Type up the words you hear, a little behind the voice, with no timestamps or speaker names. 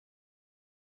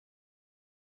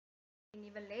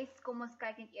nuwe les. Kom ons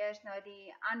kyk net eers na die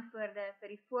antwoorde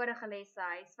vir die vorige les se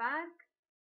huiswerk.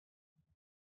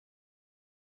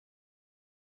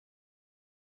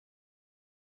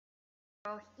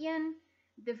 Vraag 1.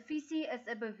 Diffusie is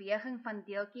 'n beweging van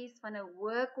deeltjies van 'n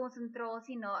hoë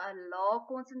konsentrasie na 'n lae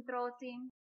konsentrasie.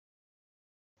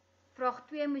 Vraag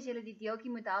 2. Moes julle die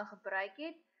deeltjiemodel gebruik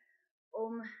het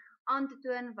om aan te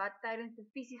toon wat tydens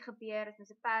diffusie gebeur as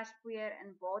ons 'n perspoeier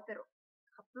in water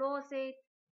geplaas het.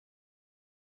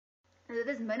 Dit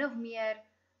is min of meer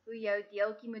hoe jou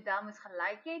deeltjiemodel moes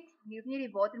gelyk het. Jy hoef nie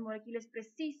die watermolekules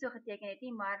presies so geteken het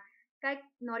nie, maar kyk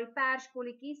na die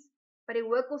perskolletjies. By die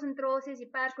hoë konsentrasie is die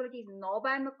perskolletjies naby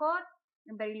aan mekaar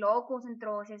en by die lae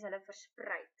konsentrasie is hulle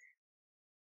versprei.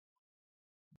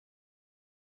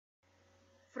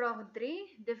 Vraag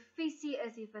 3. Diffusie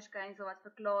is die verskynsel wat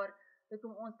verklaar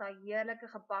hoekom ons daai heerlike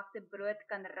gebakte brood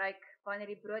kan ruik wanneer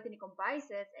die brood in die kombuis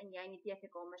is en jy in die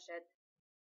TV-kamer sit.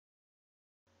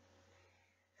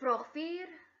 Vraag 4.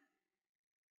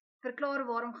 Verklaar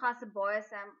waarom gasse baie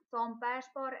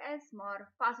saampersbaar is,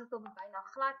 maar vaste stowwe byna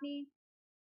glad nie.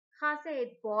 Gasse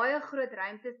het baie groot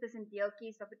ruimtes tussen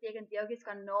deeltjies, wat beteken deeltjies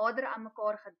kan nader aan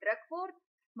mekaar gedruk word,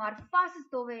 maar vaste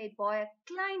stowwe het baie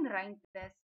klein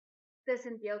ruimtes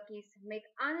tussen deeltjies. Met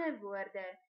ander woorde,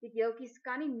 die deeltjies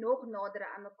kan nie nog nader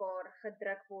aan mekaar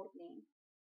gedruk word nie.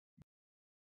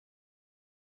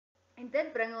 En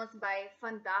dit bring ons by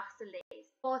vandag se les,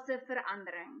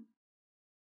 faseverandering.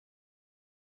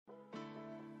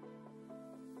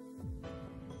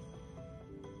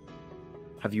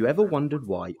 Have you ever wondered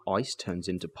why ice turns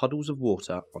into puddles of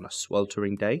water on a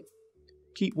sweltering day?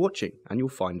 Keep watching and you'll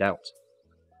find out.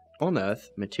 On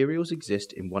Earth, materials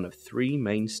exist in one of three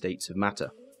main states of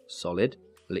matter: solid,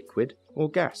 liquid, or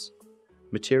gas.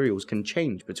 Materials can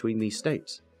change between these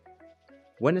states.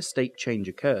 When a state change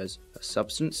occurs, a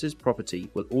substance's property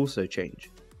will also change.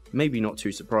 Maybe not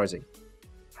too surprising.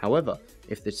 However,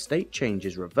 if the state change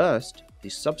is reversed, the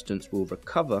substance will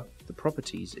recover the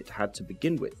properties it had to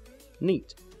begin with.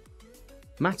 Neat.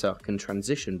 Matter can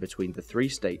transition between the three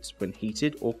states when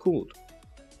heated or cooled.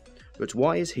 But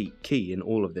why is heat key in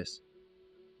all of this?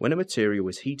 When a material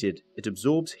is heated, it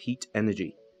absorbs heat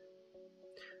energy.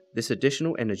 This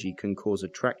additional energy can cause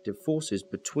attractive forces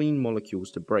between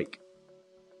molecules to break.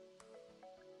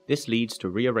 This leads to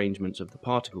rearrangements of the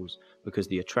particles because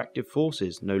the attractive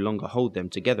forces no longer hold them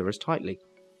together as tightly.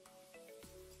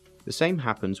 The same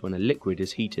happens when a liquid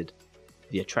is heated.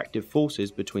 The attractive forces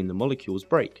between the molecules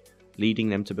break, leading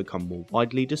them to become more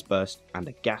widely dispersed and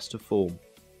a gas to form.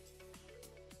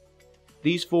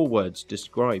 These four words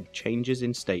describe changes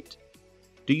in state.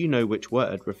 Do you know which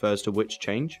word refers to which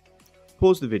change?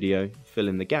 Pause the video, fill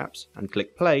in the gaps, and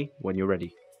click play when you're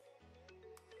ready.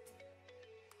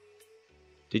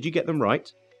 Did you get them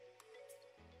right?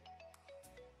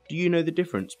 Do you know the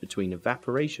difference between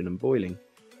evaporation and boiling?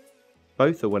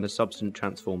 Both are when a substance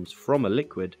transforms from a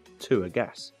liquid to a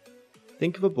gas.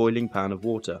 Think of a boiling pan of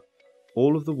water,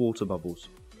 all of the water bubbles.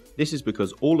 This is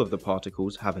because all of the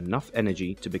particles have enough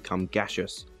energy to become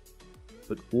gaseous.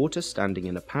 But water standing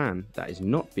in a pan that is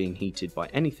not being heated by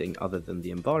anything other than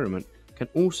the environment can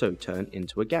also turn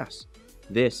into a gas.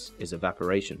 This is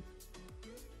evaporation.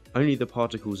 Only the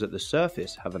particles at the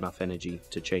surface have enough energy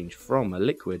to change from a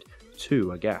liquid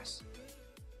to a gas.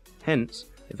 Hence,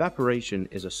 evaporation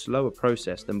is a slower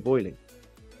process than boiling,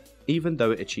 even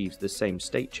though it achieves the same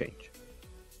state change.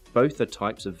 Both are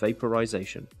types of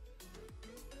vaporization.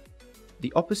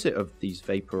 The opposite of these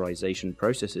vaporization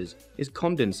processes is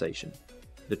condensation,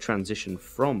 the transition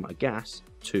from a gas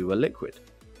to a liquid.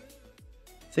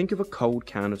 Think of a cold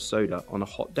can of soda on a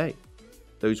hot day,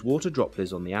 those water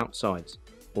droplets on the outsides,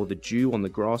 or the dew on the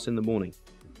grass in the morning,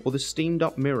 or the steamed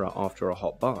up mirror after a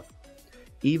hot bath,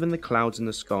 even the clouds in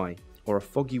the sky, or a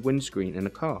foggy windscreen in a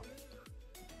car.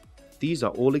 These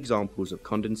are all examples of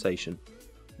condensation.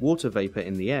 Water vapor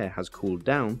in the air has cooled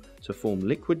down to form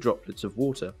liquid droplets of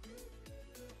water.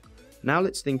 Now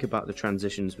let's think about the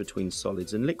transitions between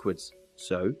solids and liquids,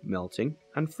 so melting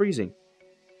and freezing.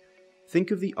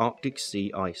 Think of the Arctic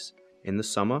sea ice. In the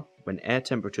summer, when air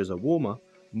temperatures are warmer,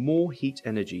 more heat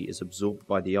energy is absorbed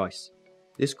by the ice.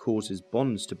 This causes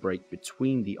bonds to break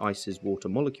between the ice's water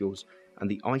molecules and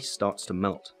the ice starts to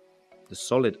melt. The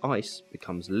solid ice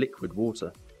becomes liquid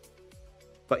water.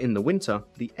 But in the winter,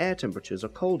 the air temperatures are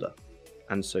colder,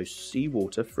 and so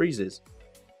seawater freezes,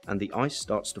 and the ice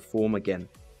starts to form again.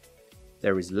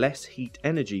 There is less heat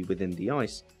energy within the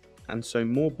ice, and so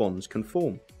more bonds can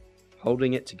form,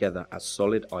 holding it together as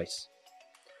solid ice.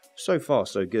 So far,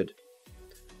 so good.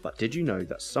 But did you know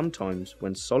that sometimes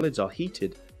when solids are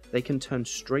heated, they can turn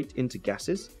straight into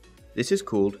gases? This is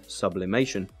called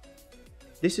sublimation.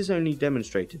 This is only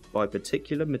demonstrated by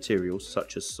particular materials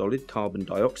such as solid carbon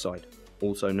dioxide,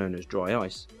 also known as dry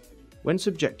ice. When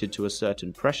subjected to a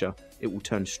certain pressure, it will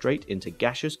turn straight into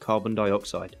gaseous carbon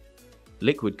dioxide.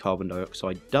 Liquid carbon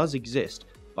dioxide does exist,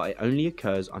 but it only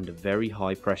occurs under very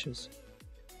high pressures.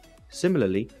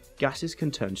 Similarly, gases can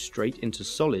turn straight into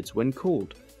solids when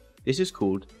cooled. This is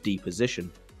called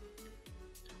deposition.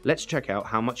 Let's check out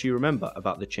how much you remember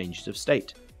about the changes of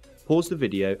state. Pause the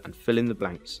video and fill in the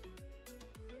blanks.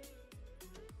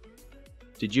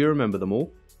 Did you remember them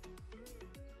all?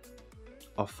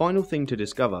 Our final thing to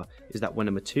discover is that when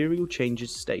a material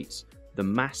changes states, the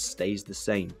mass stays the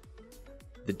same.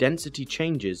 The density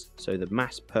changes, so the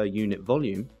mass per unit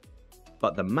volume,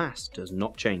 but the mass does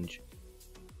not change.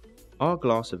 Our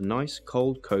glass of nice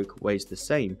cold Coke weighs the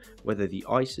same whether the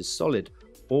ice is solid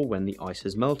or when the ice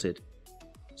has melted.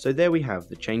 So there we have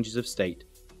the changes of state.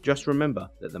 Just remember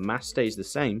that the mass stays the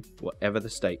same whatever the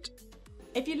state.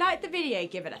 If you liked the video,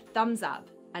 give it a thumbs up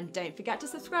and don't forget to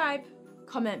subscribe.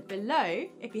 Comment below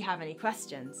if you have any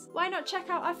questions. Why not check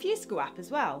out our FISIESE app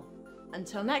as well?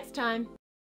 Until next time.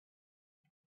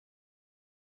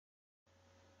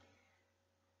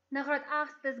 Nou graad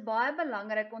 8, dis baie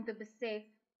belangrik om te besef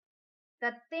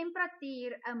dat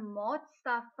temperatuur 'n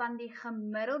maatstaf van die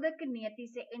gemiddelde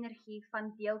kinetiese energie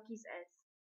van deeltjies is.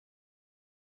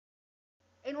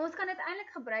 En ons kan dit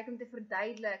eintlik gebruik om te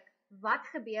verduidelik wat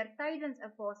gebeur tydens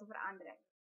 'n faseverandering.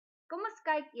 Kom ons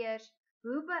kyk eers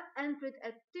hoe beïnvloed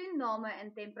 'n toename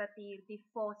in temperatuur die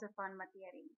fase van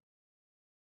materie.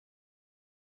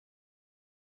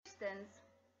 Eerstens,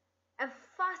 'n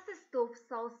vaste stof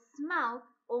sal smelt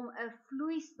om 'n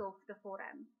vloeistof te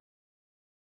vorm.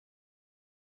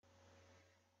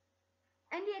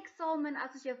 In die eksamen,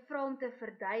 as ons jou vra om te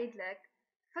verduidelik,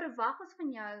 verwag ons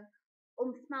van jou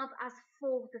om smelt as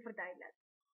volg te verduidelik.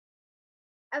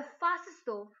 'n Vaste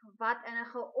stof wat in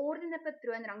 'n geordende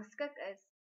patroon rangskik is,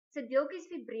 se deeltjies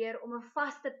vibreer om 'n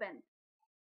vaste punt.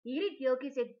 Hierdie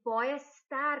deeltjies het baie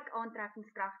sterk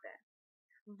aantrekkingskragte.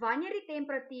 Wanneer die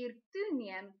temperatuur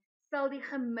toeneem, sal die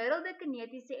gemiddelde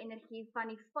kinetiese energie van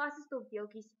die vaste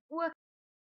stofdeeltjies ook.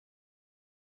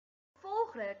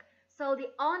 Gevolglik sal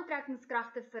die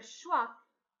aantrekkingskragte verswak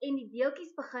en die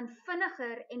deeltjies begin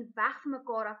vinniger en weg van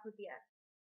mekaar af beweeg.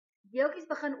 Deeltjies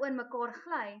begin oor mekaar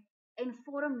gly en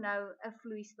vorm nou 'n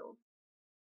vloeistof.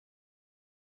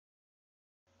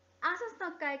 As ons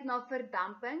nou kyk na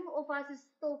verdamping of as 'n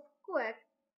stof kook,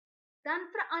 dan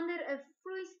verander 'n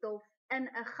vloeistof in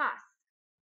 'n gas.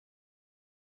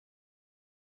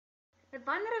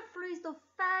 Wanneer 'n vloeistof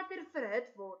verder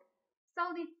verhit word,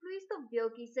 sal die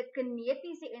vloeistofdeeltjies se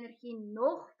kinetiese energie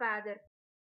nog verder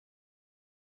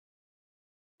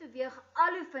beweeg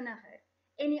al hoe vinniger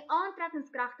en die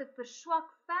aantrekkingskragte verswak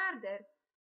verder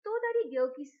totdat die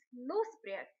deeltjies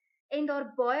losbreek en daar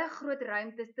baie groot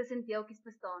ruimtes tussen deeltjies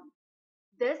bestaan.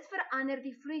 Dis verander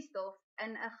die vloeistof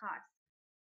in 'n gas.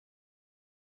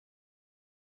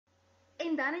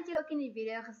 En dan het jy ook in die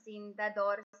video gesien dat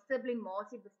daar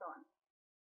sublimasie bestaan.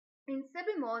 En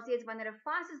sublimasie is wanneer 'n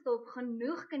vaste stof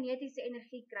genoeg kinetiese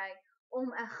energie kry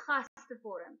om 'n gas te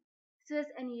vorm, soos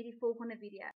in hierdie volgende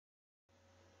video.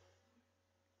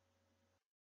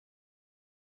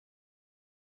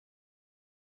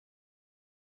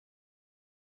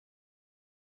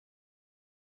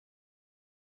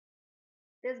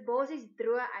 Dis basies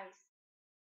droë ys,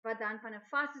 wat dan van 'n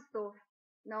vaste stof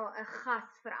na 'n gas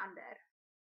verander.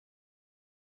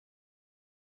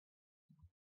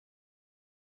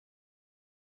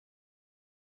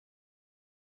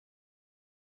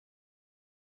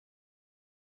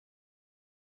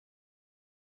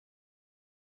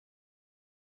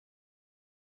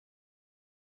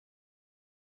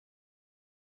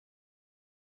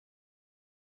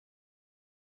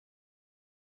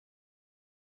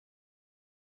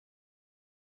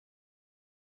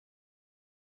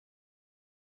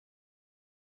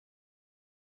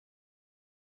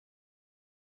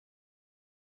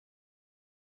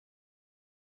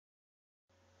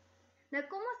 Nou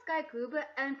kom ons kyk hoe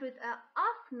beïnvloed 'n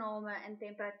afname in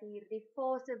temperatuur die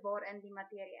fase waarin die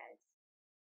materie is.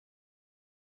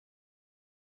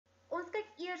 Ons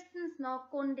kyk eerstens na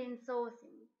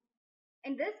kondensasie.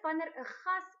 En dis wanneer 'n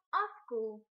gas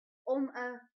afkoel om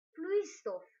 'n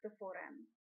vloeistof te vorm.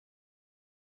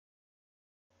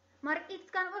 Maar iets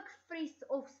kan ook vries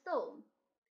of stil,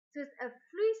 soos 'n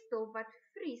vloeistof wat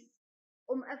vries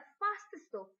om 'n vaste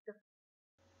stof te vorm.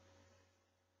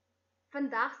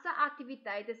 Vandag se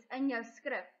aktiwiteit is in jou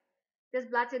skrif. Dis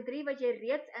bladsy 3 wat jy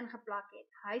reeds ingeplak het.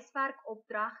 Huiswerk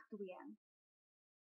opdrag 2.